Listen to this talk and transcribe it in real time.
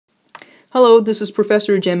Hello, this is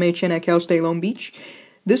Professor Jen-Mei Chen at Cal State Long Beach.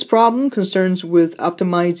 This problem concerns with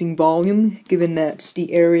optimizing volume given that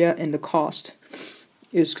the area and the cost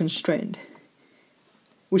is constrained.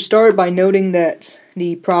 We start by noting that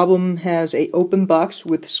the problem has an open box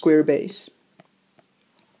with square base.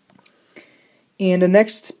 And the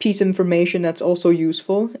next piece of information that's also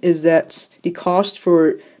useful is that the cost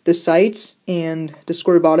for the sides and the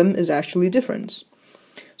square bottom is actually different.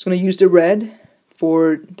 So I'm going to use the red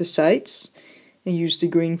for the sides and use the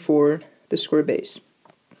green for the square base.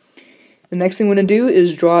 The next thing we're going to do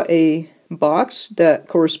is draw a box that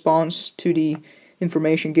corresponds to the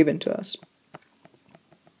information given to us.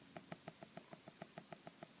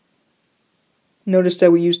 Notice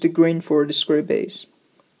that we used the green for the square base.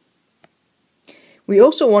 We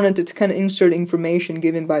also wanted to kind of insert information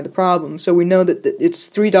given by the problem, so we know that it's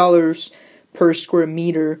 $3 per square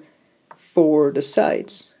meter for the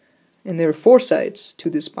sides, and there are 4 sides to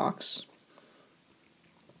this box.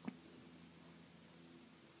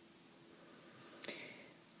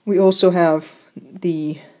 We also have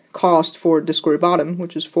the cost for the square bottom,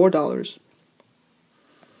 which is $4.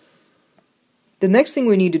 The next thing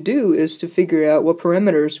we need to do is to figure out what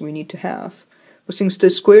parameters we need to have. Well, since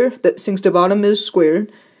the bottom is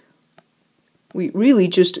squared, we really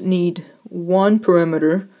just need one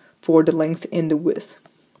parameter for the length and the width.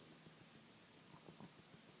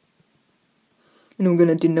 And we're going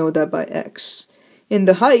to denote that by x. And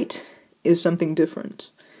the height is something different.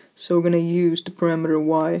 So we're going to use the parameter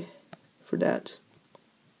y for that.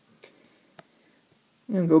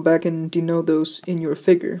 And go back and denote those in your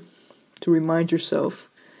figure to remind yourself.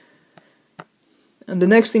 And the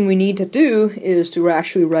next thing we need to do is to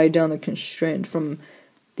actually write down the constraint from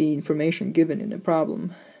the information given in the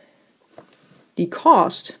problem. The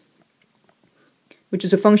cost, which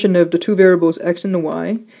is a function of the 2 variables x and the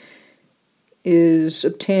y, is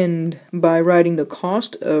obtained by writing the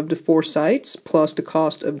cost of the 4 sides plus the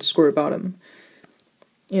cost of the square bottom.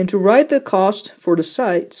 And to write the cost for the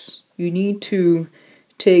sides, you need to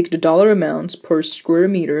take the dollar amounts per square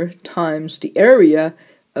meter times the area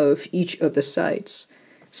of each of the sides.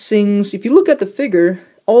 Since if you look at the figure,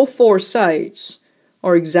 all 4 sides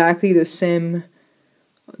are exactly the same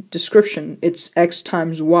description. It's x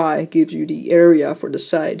times y gives you the area for the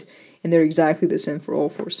side, and they're exactly the same for all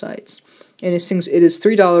 4 sides. And since it is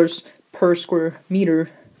 $3 per square meter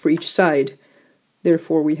for each side,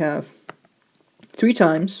 therefore we have 3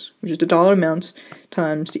 times, which is the dollar amount,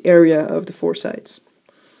 times the area of the 4 sides.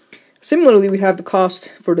 Similarly, we have the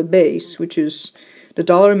cost for the base, which is the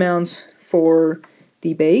dollar amount for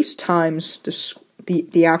the base times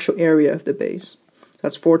the actual area of the base.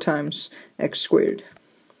 That's 4 times x squared.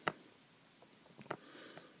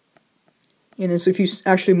 And so if you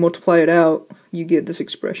actually multiply it out, you get this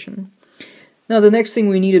expression. Now the next thing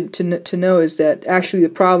we needed to know is that actually the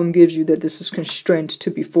problem gives you that this is constrained to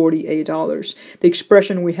be $48. The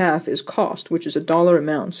expression we have is cost, which is a dollar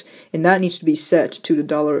amount, and that needs to be set to the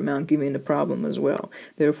dollar amount given in the problem as well.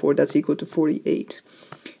 Therefore, that's equal to 48.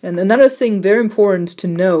 And another thing very important to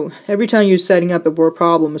know, every time you're setting up a word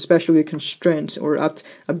problem, especially a constraint or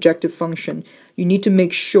objective function, you need to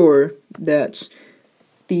make sure that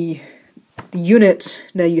the unit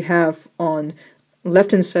that you have on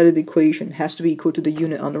left-hand side of the equation has to be equal to the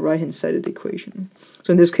unit on the right-hand side of the equation.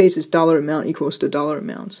 So in this case, it's dollar amount equals to dollar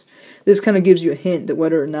amount. This kind of gives you a hint that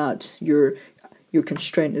whether or not your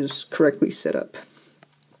constraint is correctly set up.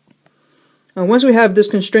 Once we have this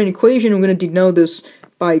constraint equation, we're going to denote this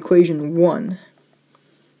by equation 1.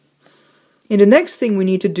 And the next thing we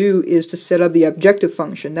need to do is to set up the objective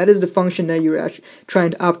function. That is the function that you're actually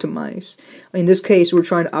trying to optimize. In this case, we're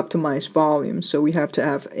trying to optimize volume, so we have to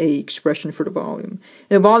have an expression for the volume.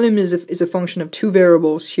 And the volume is a function of 2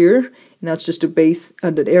 variables here, and that's just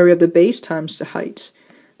the area of the base times the height.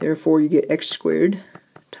 Therefore, you get x squared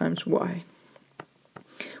times y. I'm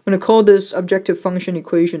going to call this objective function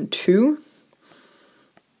equation 2.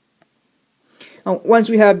 Once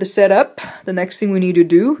we have the setup, the next thing we need to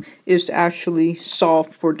do is to actually solve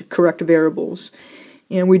for the correct variables.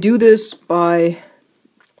 And we do this by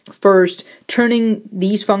first turning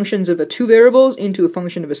these functions of 2 variables into a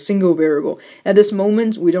function of a single variable. At this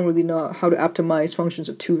moment, we don't really know how to optimize functions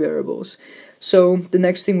of 2 variables. So the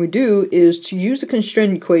next thing we do is to use the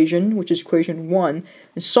constraint equation, which is equation 1,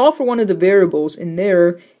 and solve for one of the variables in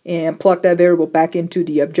there and plug that variable back into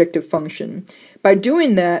the objective function. By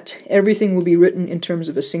doing that, everything will be written in terms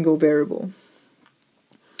of a single variable.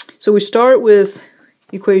 So we start with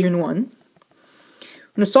equation 1. I'm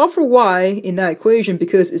going to solve for y in that equation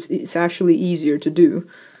because it's actually easier to do.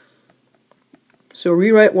 So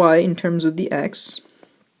rewrite y in terms of the x.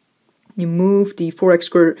 You move the 4x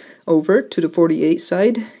squared over to the 48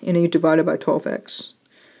 side, and then you divide it by 12x.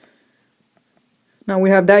 Now we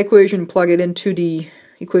have that equation, plug it into the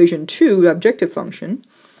equation 2, the objective function.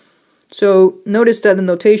 So notice that the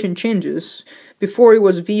notation changes. Before it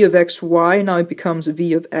was v of xy, now it becomes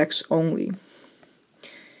v of x only.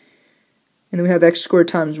 And then we have x squared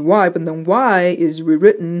times y, but then y is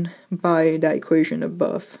rewritten by that equation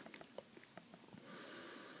above.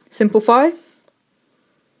 Simplify.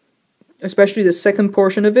 Especially the second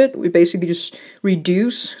portion of it, we basically just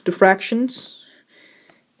reduce the fractions.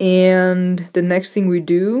 And the next thing we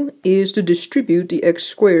do is to distribute the x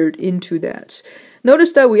squared into that.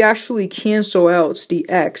 Notice that we actually cancel out the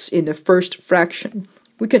x in the first fraction.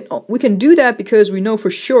 We can do that because we know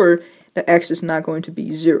for sure that x is not going to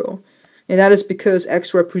be 0. And that is because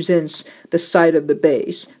x represents the side of the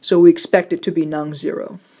base, so we expect it to be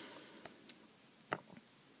non-zero.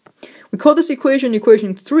 We call this equation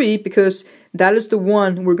equation 3 because that is the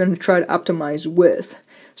one we're going to try to optimize with.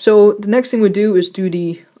 So the next thing we do is do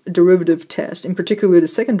the derivative test, in particular the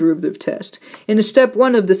second derivative test. And the step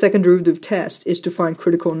 1 of the second derivative test is to find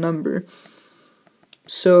critical number.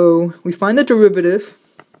 So we find the derivative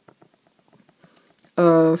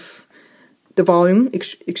of the volume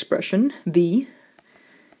expression, v,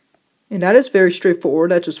 and that is very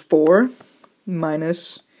straightforward. That's just 4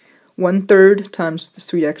 minus 1/3 times the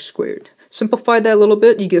 3x squared. Simplify that a little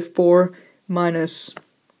bit, you get 4 minus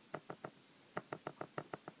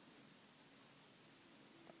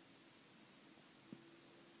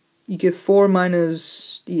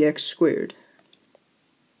the x squared.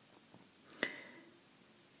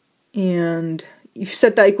 And if you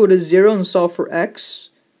set that equal to 0 and solve for x,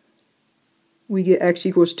 we get x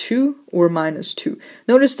equals 2 or minus 2.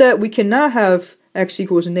 Notice that we cannot have x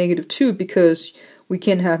equals negative 2 because we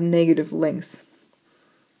can't have negative length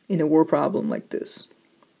in a word problem like this.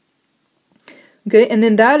 Okay, and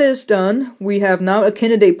then that is done. We have now a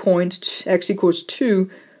candidate point, x equals 2,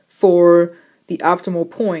 for the optimal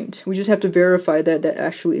point. We just have to verify that that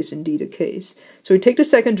actually is indeed the case. So we take the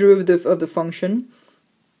second derivative of the function,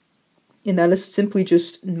 and that is simply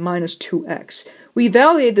just minus 2x. We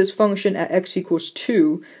evaluate this function at x equals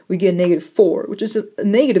 2, we get negative 4, which is a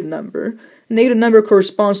negative number. A negative number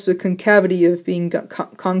corresponds to the concavity of being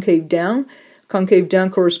concave down. Concave down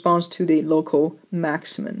corresponds to the local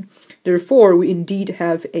maximum. Therefore, we indeed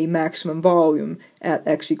have a maximum volume at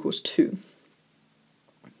x equals 2.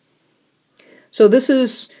 So this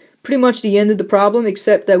is pretty much the end of the problem,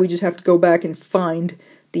 except that we just have to go back and find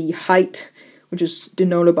the height, which is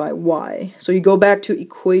denoted by y. So you go back to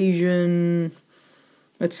equation,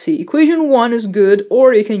 let's see, equation 1 is good,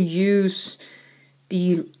 or you can use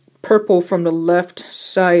the purple from the left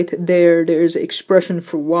side there. There's an expression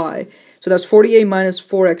for y. So that's 48 minus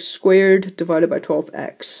 4x squared divided by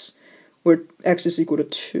 12x, where x is equal to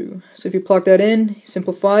 2. So if you plug that in,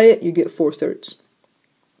 simplify it, you get 4/3.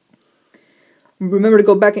 Remember to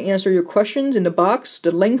go back and answer your questions in the box.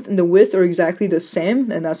 The length and the width are exactly the same,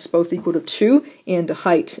 and that's both equal to 2, and the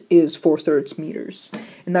height is 4/3 meters.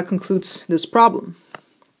 And that concludes this problem.